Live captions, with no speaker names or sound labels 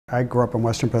I grew up in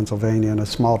Western Pennsylvania in a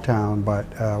small town, but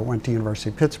went to University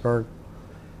of Pittsburgh.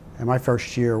 And my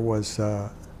first year was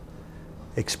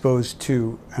exposed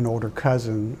to an older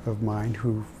cousin of mine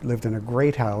who lived in a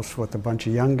great house with a bunch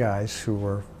of young guys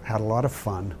who had a lot of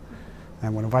fun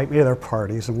and would invite me to their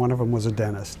parties, and one of them was a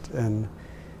dentist. And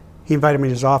he invited me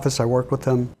to his office. I worked with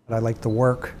him. I liked the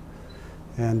work,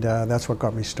 and that's what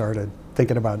got me started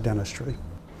thinking about dentistry.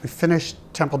 I finished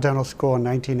Temple Dental School in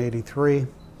 1983.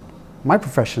 My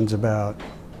profession's about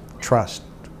trust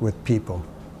with people.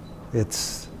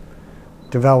 It's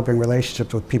developing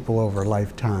relationships with people over a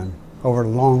lifetime, over a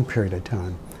long period of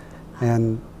time.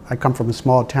 And I come from a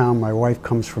small town. My wife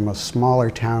comes from a smaller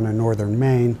town in northern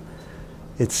Maine.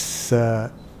 It's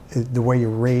the way you're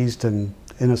raised in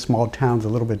a small town is a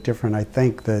little bit different. I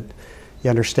think that you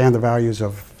understand the values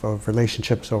of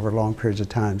relationships over long periods of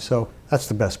time. So that's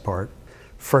the best part.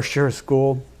 First year of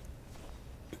school,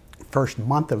 first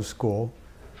month of school,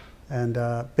 and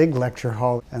big lecture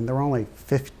hall, and there were only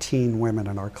 15 women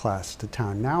in our class at the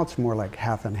time. Now it's more like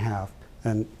half and half.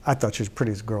 And I thought she was the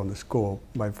prettiest girl in the school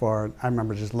by far. I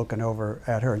remember just looking over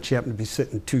at her, and she happened to be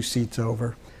sitting 2 seats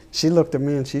over. She looked at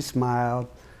me and she smiled,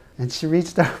 and she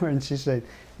reached over and she said,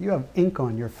 "You have ink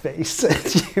on your face."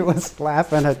 And she was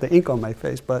laughing at the ink on my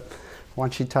face, but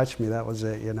once she touched me, that was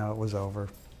it, you know, it was over.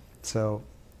 So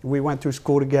we went through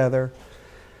school together,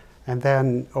 and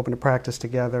then opened a practice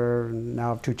together, and now I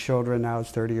have 2 children. Now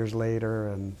it's 30 years later,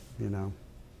 and you know,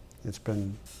 it's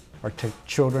been, our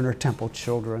children are Temple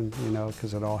children, you know,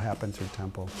 because it all happened through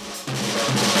Temple.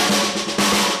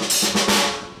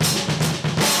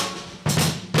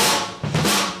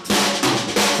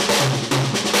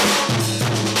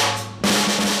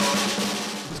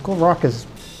 School of Rock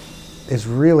is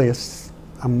really an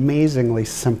amazingly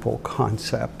simple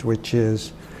concept, which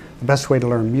is the best way to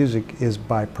learn music is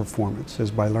by performance,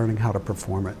 is by learning how to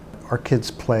perform it. Our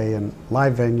kids play in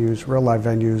live venues, real live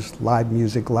venues, live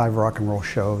music, live rock and roll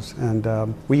shows.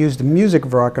 And we use the music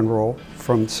of rock and roll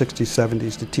from the 60s,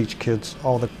 70s to teach kids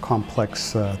all the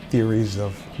complex theories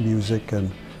of music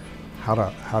and how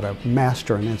to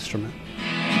master an instrument.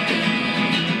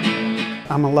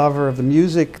 I'm a lover of the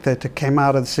music that came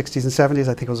out of the 60s and 70s.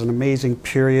 I think it was an amazing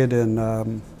period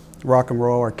in rock and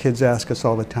roll. Our kids ask us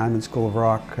all the time in School of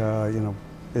Rock, you know,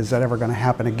 is that ever going to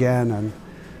happen again? And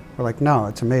we're like, no,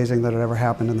 it's amazing that it ever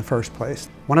happened in the first place.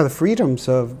 One of the freedoms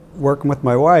of working with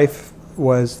my wife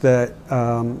was that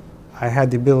I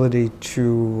had the ability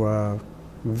to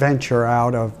venture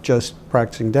out of just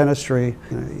practicing dentistry.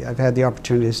 I've had the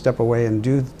opportunity to step away and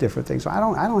do different things. I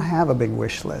don't have a big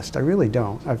wish list. I really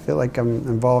don't. I feel like I'm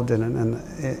involved in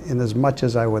it in as much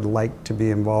as I would like to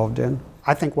be involved in.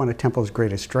 I think one of Temple's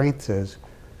greatest strengths is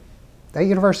that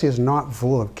university is not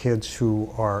full of kids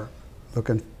who are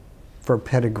looking for a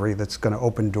pedigree that's going to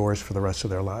open doors for the rest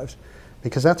of their lives,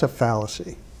 because that's a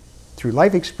fallacy. Through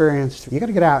life experience, you got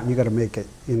to get out and you got to make it.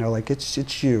 You know, like it's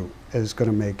you is going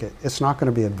to make it. It's not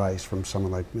going to be advice from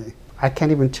someone like me. I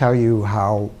can't even tell you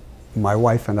how my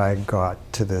wife and I got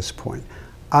to this point,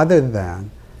 other than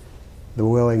the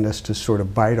willingness to sort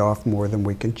of bite off more than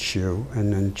we can chew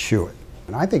and then chew it.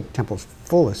 And I think Temple's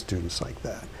full of students like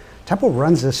that. Temple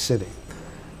runs this city.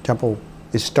 Temple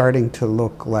is starting to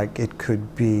look like it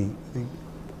could be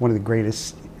one of the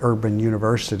greatest urban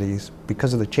universities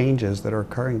because of the changes that are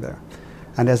occurring there.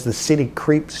 And as the city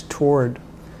creeps toward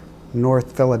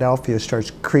North Philadelphia,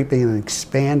 starts creeping and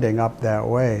expanding up that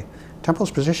way,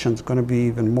 Temple's position is going to be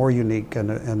even more unique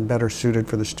and better suited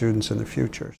for the students in the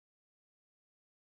future.